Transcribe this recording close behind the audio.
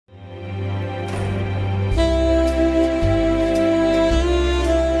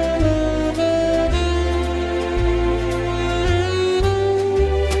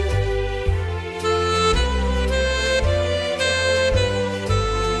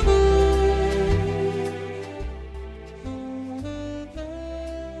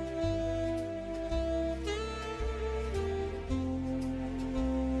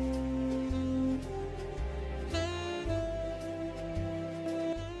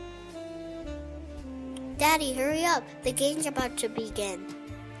Daddy, hurry up. The game's about to begin.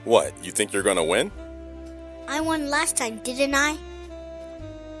 What, you think you're gonna win? I won last time, didn't I?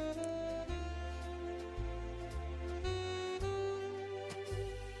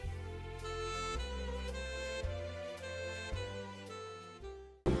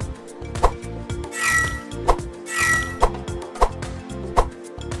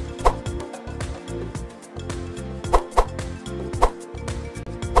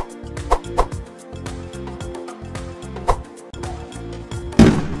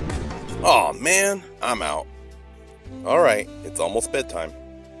 Aw, man, I'm out. Alright, it's almost bedtime.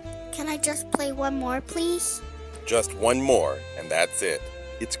 Can I just play one more, please? Just one more, and that's it.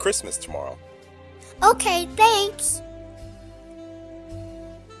 It's Christmas tomorrow. Okay, thanks.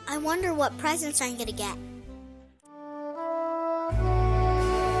 I wonder what presents I'm gonna get.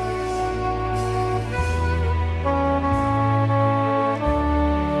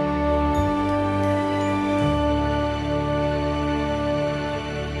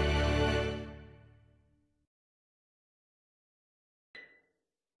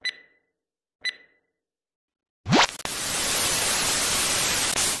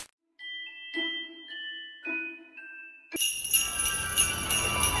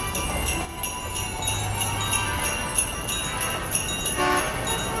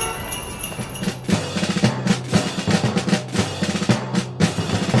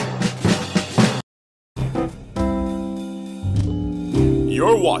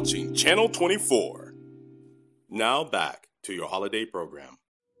 You're watching Channel 24. Now back to your holiday program.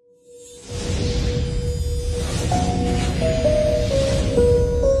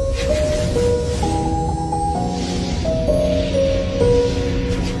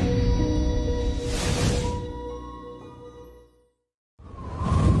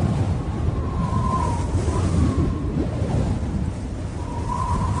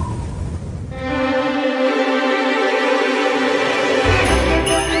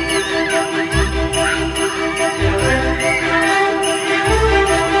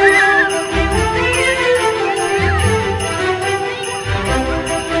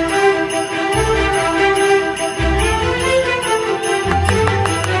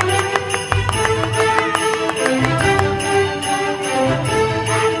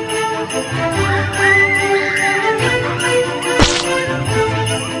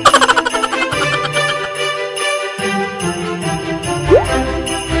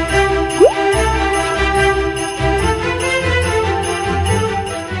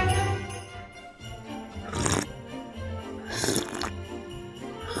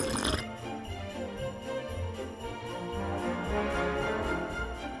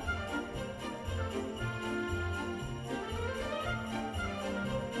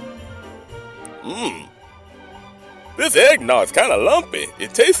 This eggnog's kind of lumpy.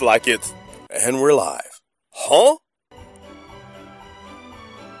 It tastes like it's... And we're live. Huh?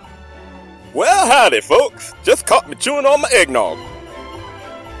 Well, howdy, folks. Just caught me chewing on my eggnog.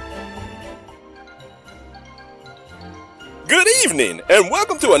 Good evening, and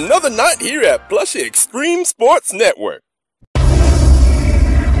welcome to another night here at Plushy Extreme Sports Network.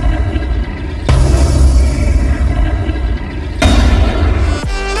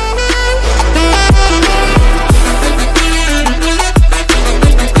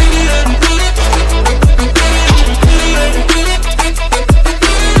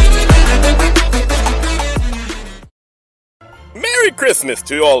 Merry Christmas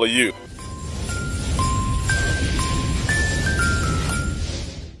to all of you.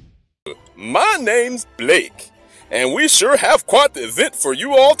 My name's Blake, and we sure have quite the event for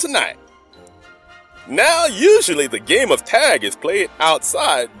you all tonight. Now, usually the game of tag is played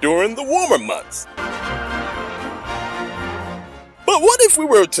outside during the warmer months. But what if we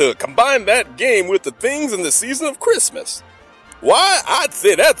were to combine that game with the things in the season of Christmas? Why, I'd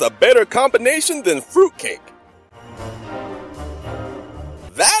say that's a better combination than fruitcake.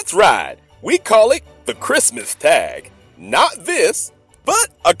 That's right, we call it the Christmas tag. Not this, but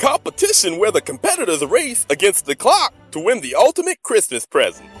a competition where the competitors race against the clock to win the ultimate Christmas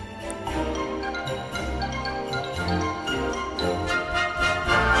present.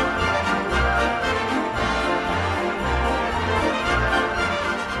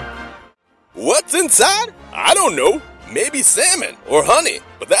 What's inside? I don't know. Maybe salmon or honey,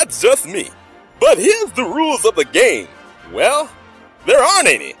 but that's just me. But here's the rules of the game. Well, there aren't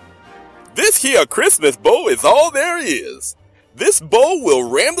any. This here Christmas bow is all there is. This bow will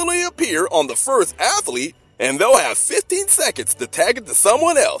randomly appear on the first athlete, and they'll have 15 seconds to tag it to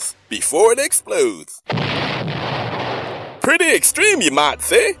someone else before it explodes. Pretty extreme, you might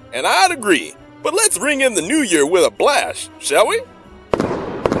say, and I'd agree. But let's ring in the new year with a blast, shall we?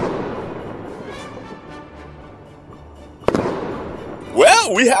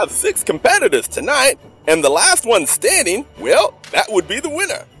 Well, we have 6 competitors tonight, and the last one standing, well, that would be the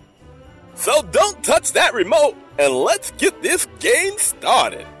winner. So don't touch that remote, and let's get this game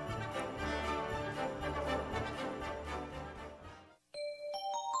started.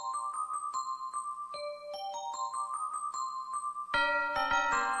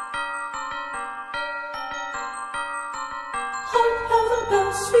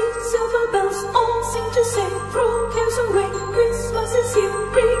 Sweet silver bells all seem to say, throw cares away, Christmas is here,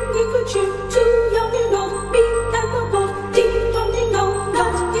 bringing good cheer to young and old, me and the bold. Ding dong ding dong,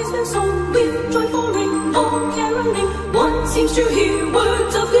 that is their song, with joyful ring, all caroling. One seems to hear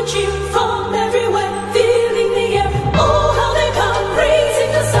words of good cheer from everywhere, filling the air. Oh, how they come,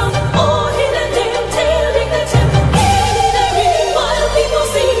 praising the sun, all hill and dale, telling their tale. Hearing their ring, while people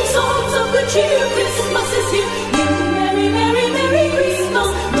sing songs of good cheer, Christmas is here. You merry, merry, merry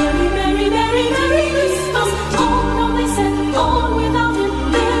Christmas. Merry, merry, merry, merry Christmas. On they set, on without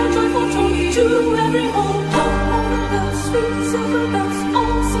him, their joyful tone to every home. All the bells, sweet silver bells,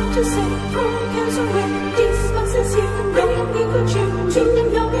 all seem to say, throw cares away, Christmas is here, bringing good cheer to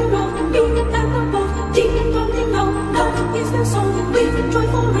young and old, me and the bold. Ding dong ding dong, that is their song, with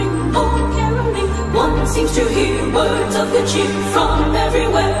joyful ring, all caroling. One seems to hear words of good cheer from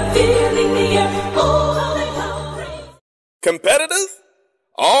everywhere, filling the air. Oh, how they come, praise. Competitors,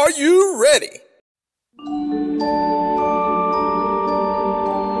 are you ready?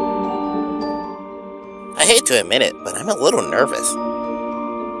 I hate to admit it, but I'm a little nervous.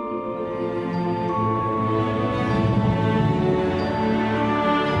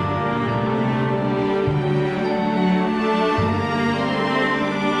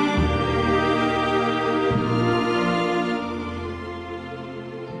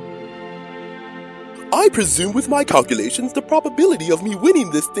 I presume with my calculations, the probability of me winning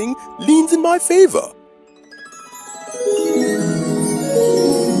this thing leans in my favor.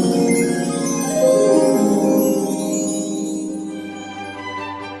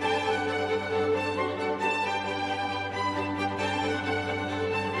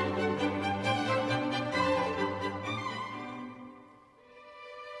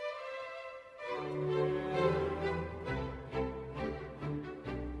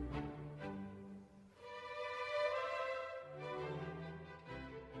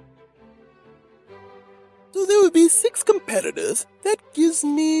 So there would be 6 competitors. That gives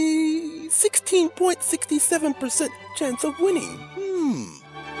me 16.67% chance of winning.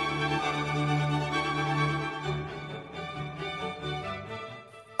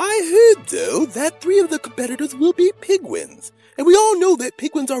 I heard, though, that 3 of the competitors will be pigwins. And we all know that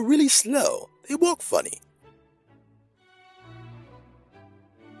pigwins are really slow. They walk funny.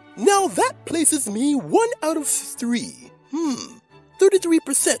 Now that places me 1 out of 3.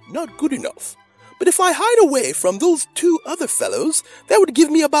 33%, not good enough. But if I hide away from those 2 other fellows, that would give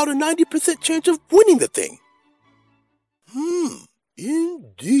me about a 90% chance of winning the thing.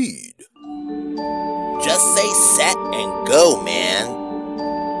 Indeed. Just say set and go, man.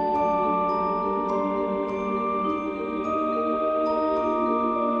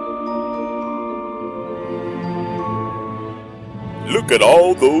 Look at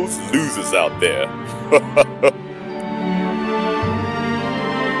all those losers out there.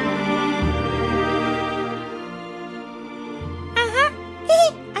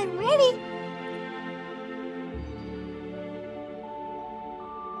 I'm ready.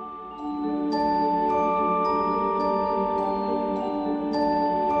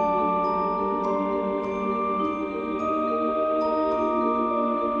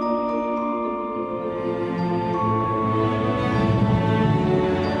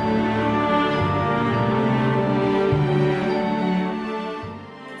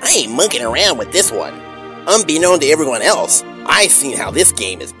 I ain't monkeying around with this one. Unbeknown to everyone else, I've seen how this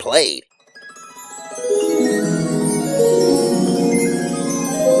game is played.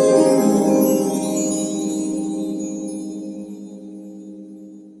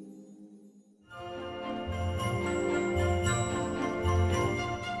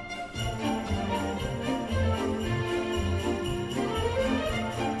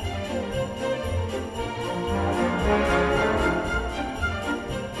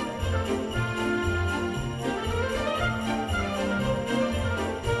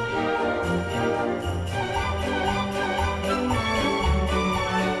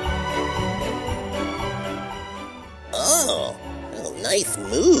 Oh, nice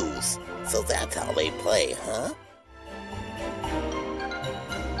moves. So that's how they play, huh?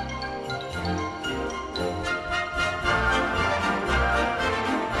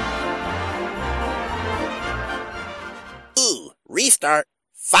 Ooh, restart.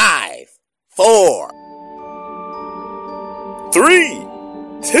 5, 4, 3,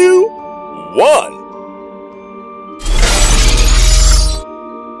 2, 1.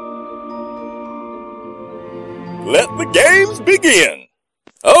 Let the games begin.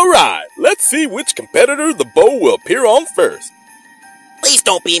 Alright, let's see which competitor the bow will appear on first. Please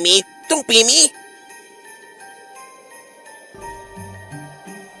don't be me. Don't be me.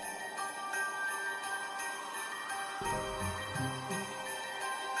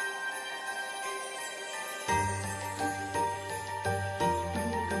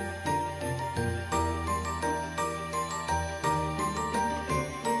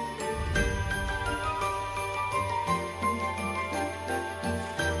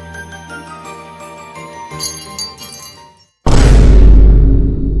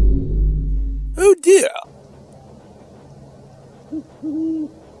 Oh dear.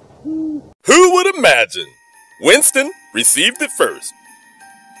 Who would imagine? Winston received it first.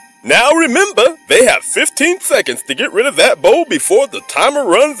 Now remember, they have 15 seconds to get rid of that bow before the timer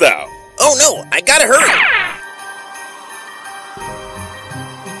runs out. Oh no, I gotta hurry.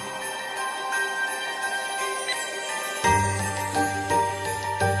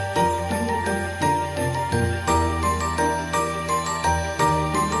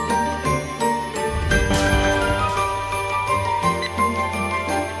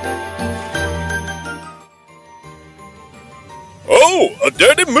 Oh, a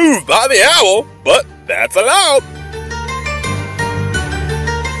dirty move by the owl, but that's allowed.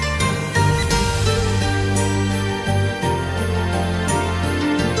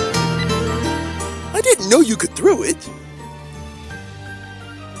 I didn't know you could throw it.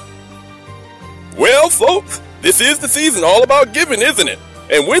 Well, folks, this is the season all about giving, isn't it?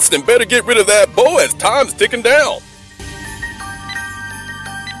 And Winston better get rid of that bow as time's ticking down.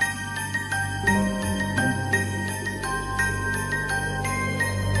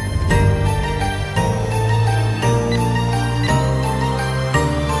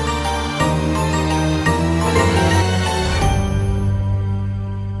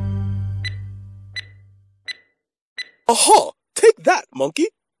 Aha! Take that, monkey!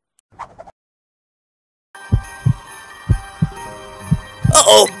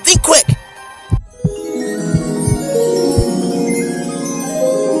 Uh-oh, think quick.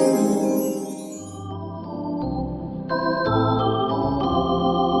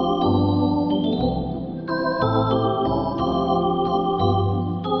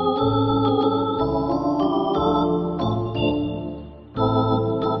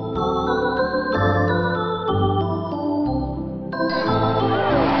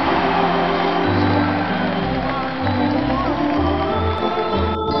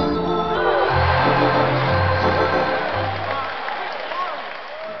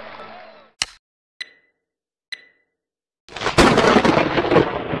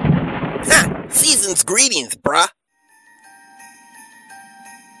 Season's greetings, bruh.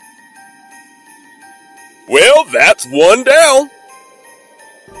 Well, that's one down.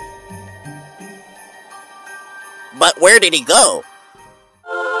 But where did he go?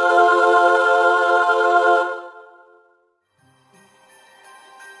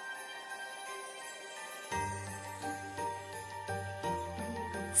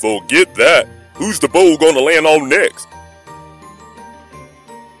 Forget that. Who's the bow gonna land on next?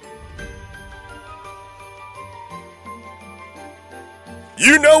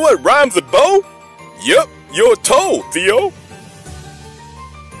 You know what rhymes with bow? Yup, your toe, Theo.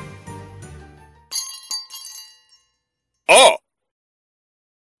 Ah.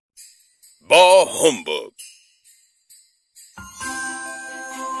 Bah humbug.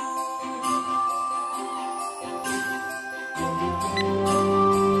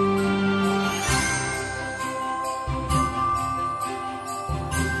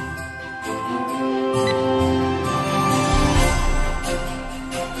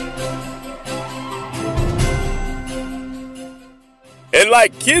 And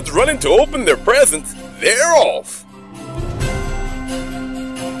like kids running to open their presents, they're off.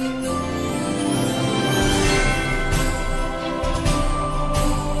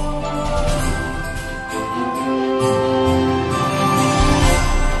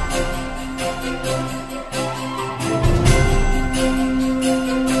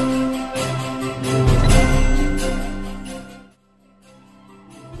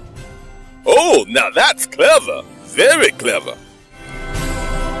 Oh, now that's clever. Very clever.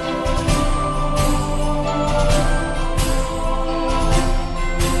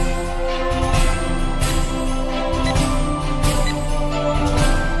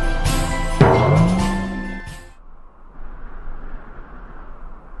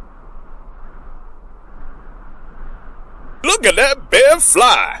 Look at that bear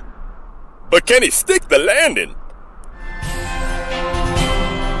fly! But can he stick the landing?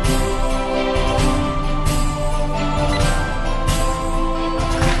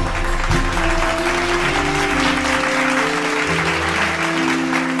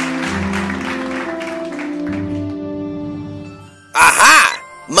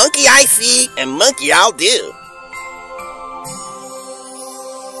 Goofy and Monkey I'll do.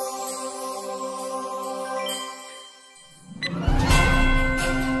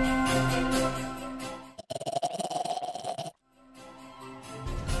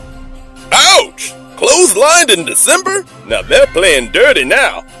 Ouch! Clotheslined in December? Now they're playing dirty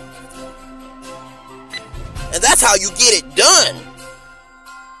now. And that's how you get it done.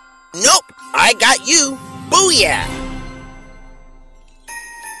 Nope, I got you. Booyah!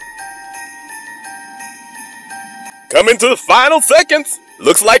 Coming to the final seconds.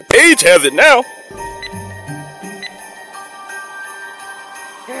 Looks like Paige has it now.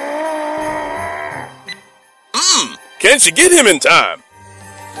 Can she get him in time?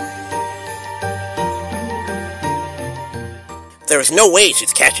 There's no way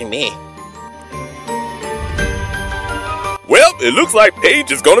she's catching me. Well, it looks like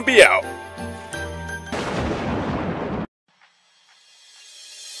Paige is gonna be out.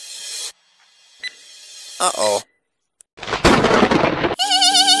 Uh-oh.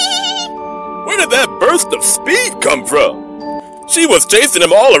 Where did that burst of speed come from? She was chasing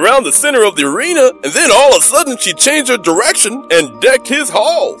him all around the center of the arena, and then all of a sudden she changed her direction and decked his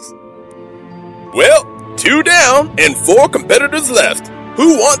halls. Well, 2 down and 4 competitors left.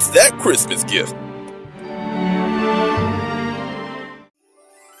 Who wants that Christmas gift?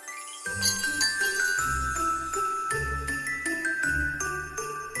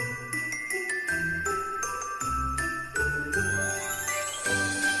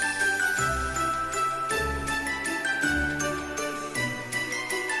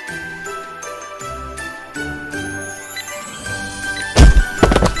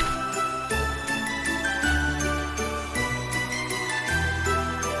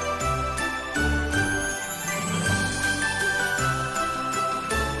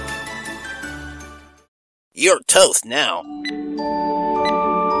 You're toast now.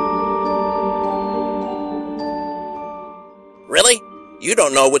 Really? You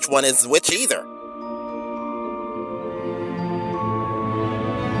don't know which one is which either.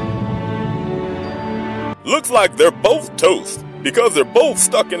 Looks like they're both toast, because they're both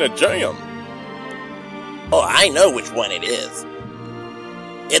stuck in a jam. Oh, I know which one it is.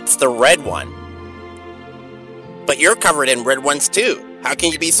 It's the red one. But you're covered in red ones too. How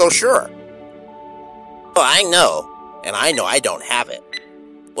can you be so sure? Oh, I know. And I know I don't have it.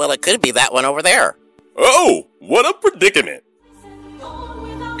 Well, it could be that one over there. Oh, what a predicament.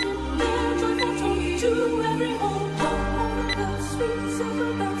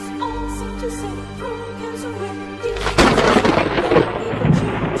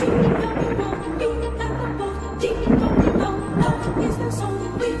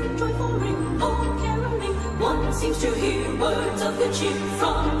 Seems to hear words of good cheer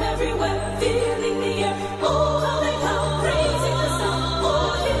from everywhere, filling the air. Oh, how they howl, praising the sun.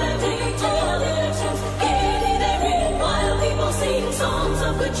 Oh, hear their day, tell their tales, getting their in while people sing songs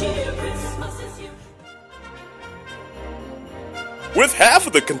of good cheer. Christmas is here. With half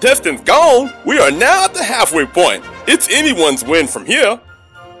of the contestants gone, we are now at the halfway point. It's anyone's win from here.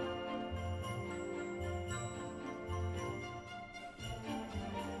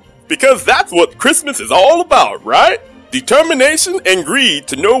 Because that's what Christmas is all about, right? Determination and greed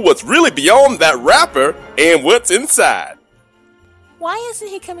to know what's really beyond that wrapper and what's inside. Why isn't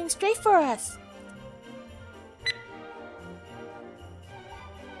he coming straight for us?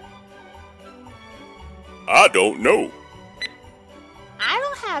 I don't know. I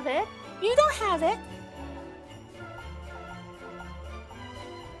don't have it. You don't have it.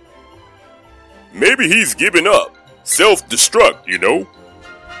 Maybe he's giving up. Self-destruct, you know?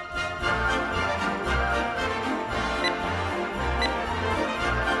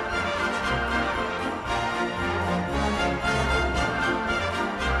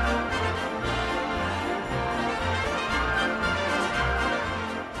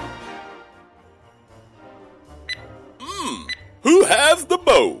 Who has the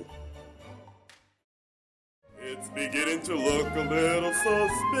bow? It's beginning to look a little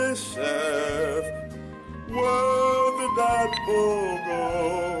suspicious. Where did that bow go?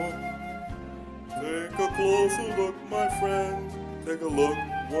 Take a closer look, my friend. Take a look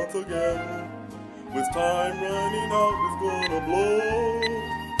once again. With time running out, it's gonna blow.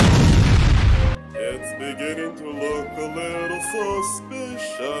 It's beginning to look a little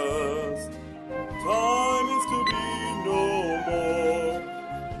suspicious. Time is to be no more.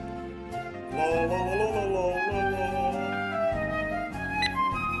 La la la la la la la.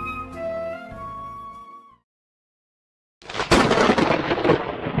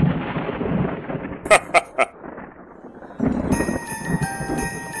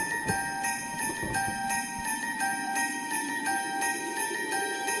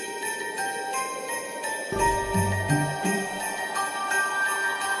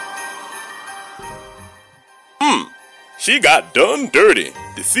 She got done dirty,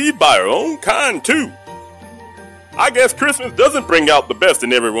 deceived by her own kind too. I guess Christmas doesn't bring out the best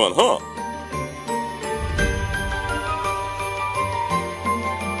in everyone, huh?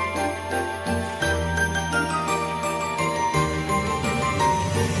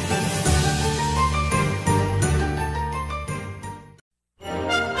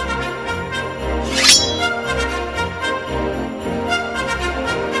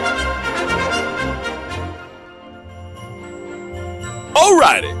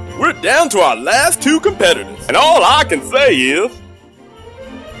 Alrighty, we're down to our last two competitors, and all I can say is...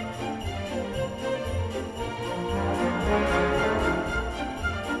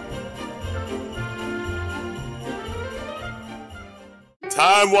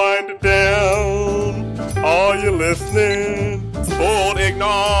 Time winding down, are you listening? Spoiled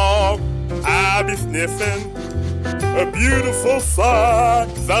eggnog, I be sniffing. A beautiful sight,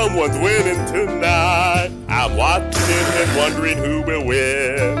 someone's winning tonight. I'm watching and wondering who will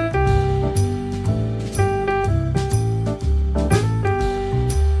win.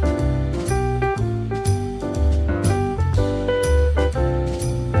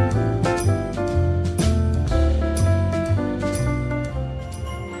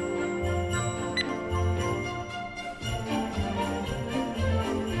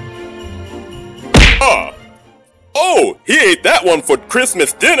 Oh, he ate that one for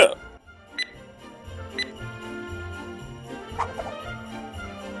Christmas dinner.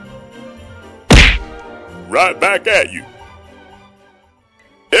 Right back at you.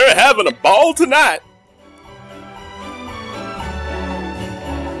 They're having a ball tonight.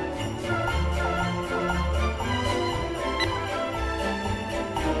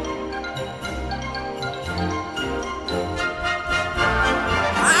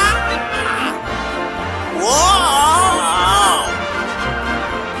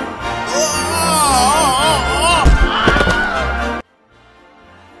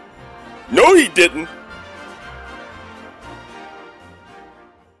 No, he didn't.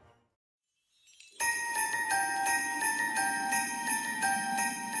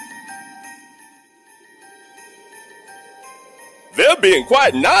 They're being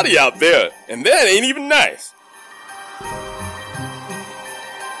quite naughty out there, and that ain't even nice.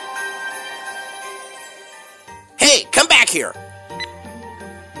 Hey, come back here.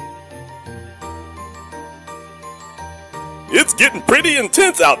 It's getting pretty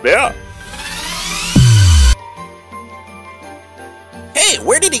intense out there. Hey,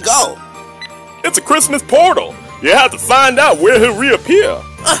 where did he go? It's a Christmas portal. You have to find out where he'll reappear.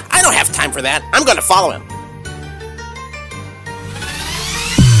 I don't have time for that. I'm going to follow him.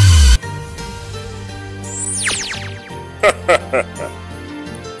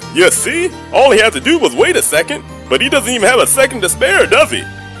 You see? All he had to do was wait a second, but he doesn't even have a second to spare, does he?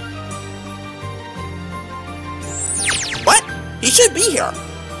 What? He should be here.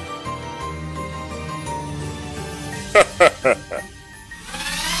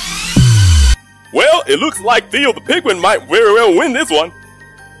 Well, it looks like Theo the Penguin might very well win this one.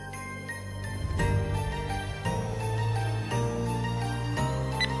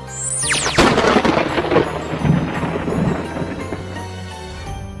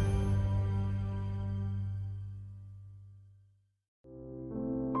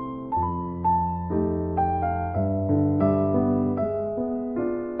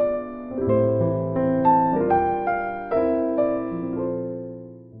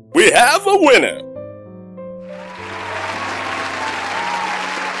 We have a winner!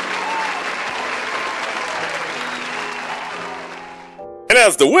 And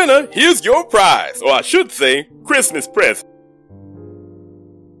as the winner, here's your prize, or I should say, Christmas present.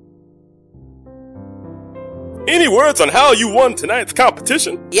 Any words on how you won tonight's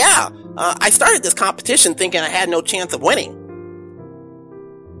competition? Yeah, I started this competition thinking I had no chance of winning.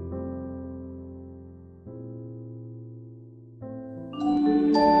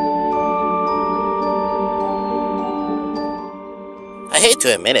 I hate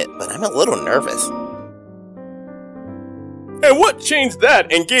to admit it, but I'm a little nervous. And what changed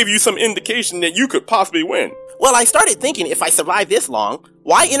that and gave you some indication that you could possibly win? Well, I started thinking if I survive this long,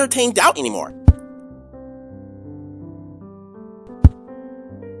 why entertain doubt anymore?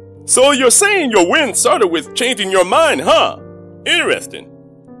 So you're saying your win started with changing your mind, huh? Interesting.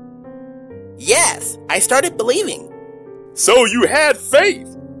 Yes, I started believing. So you had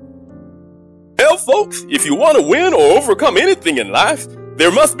faith. Well, folks, if you want to win or overcome anything in life,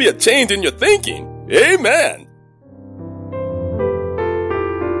 there must be a change in your thinking. Amen.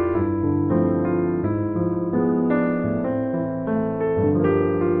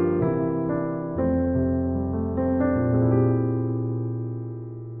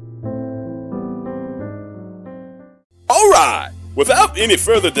 without any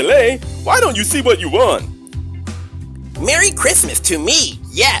further delay, why don't you see what you won? Merry Christmas to me,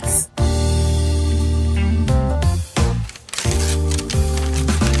 yes!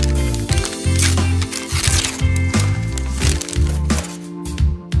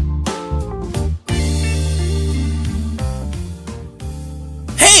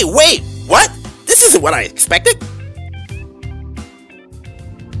 Hey, wait! What? This isn't what I expected!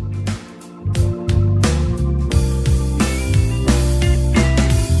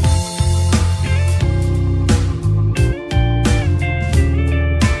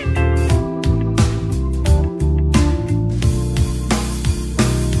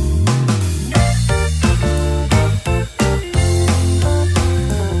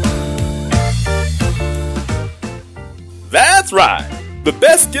 That's right! The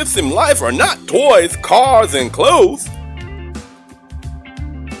best gifts in life are not toys, cars, and clothes.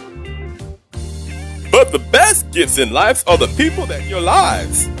 But the best gifts in life are the people that in your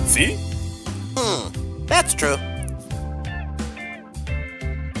lives. See? That's true.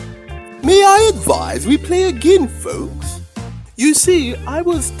 May I advise we play again, folks? You see, I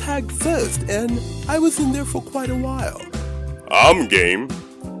was tagged first, and I was in there for quite a while. I'm game.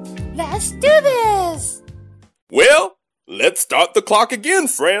 Let's do this! Well, let's start the clock again,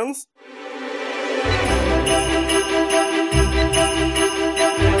 friends.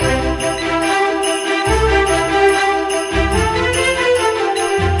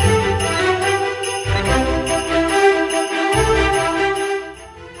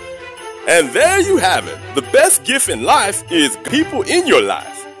 And there you have it. The best gift in life is people in your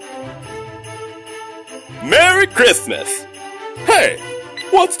life. Merry Christmas. Hey,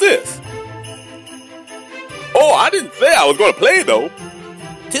 what's this? Oh, I didn't say I was going to play, though.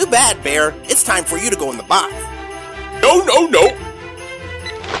 Too bad, Bear. It's time for you to go in the box. No, no, no.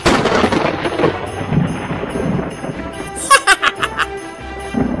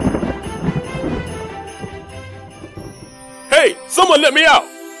 Hey, someone let me out.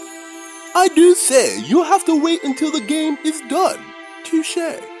 I do say, you'll have to wait until the game is done.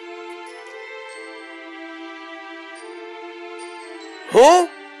 Touché. Huh?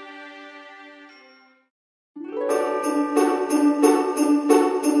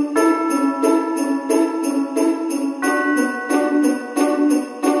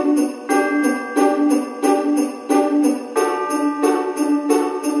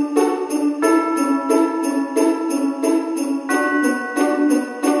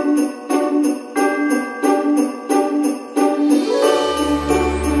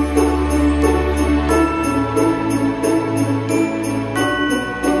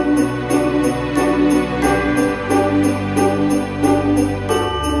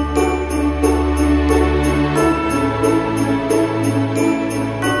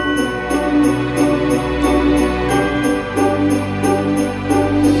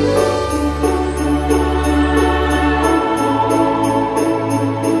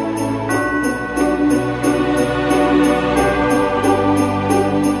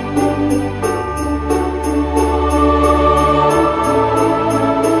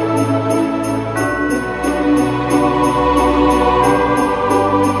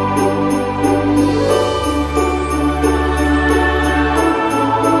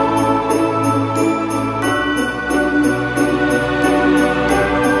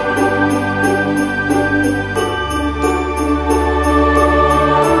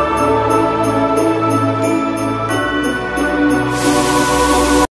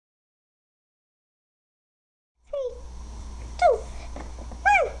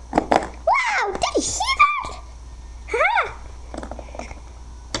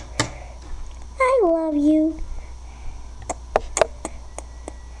 love you.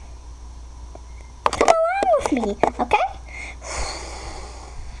 Come along with me, okay?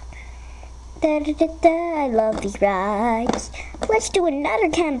 Da, da, da, da. I love these rides. Let's do another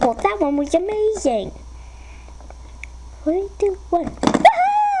cannonball. That one was amazing. 3, 2, 1.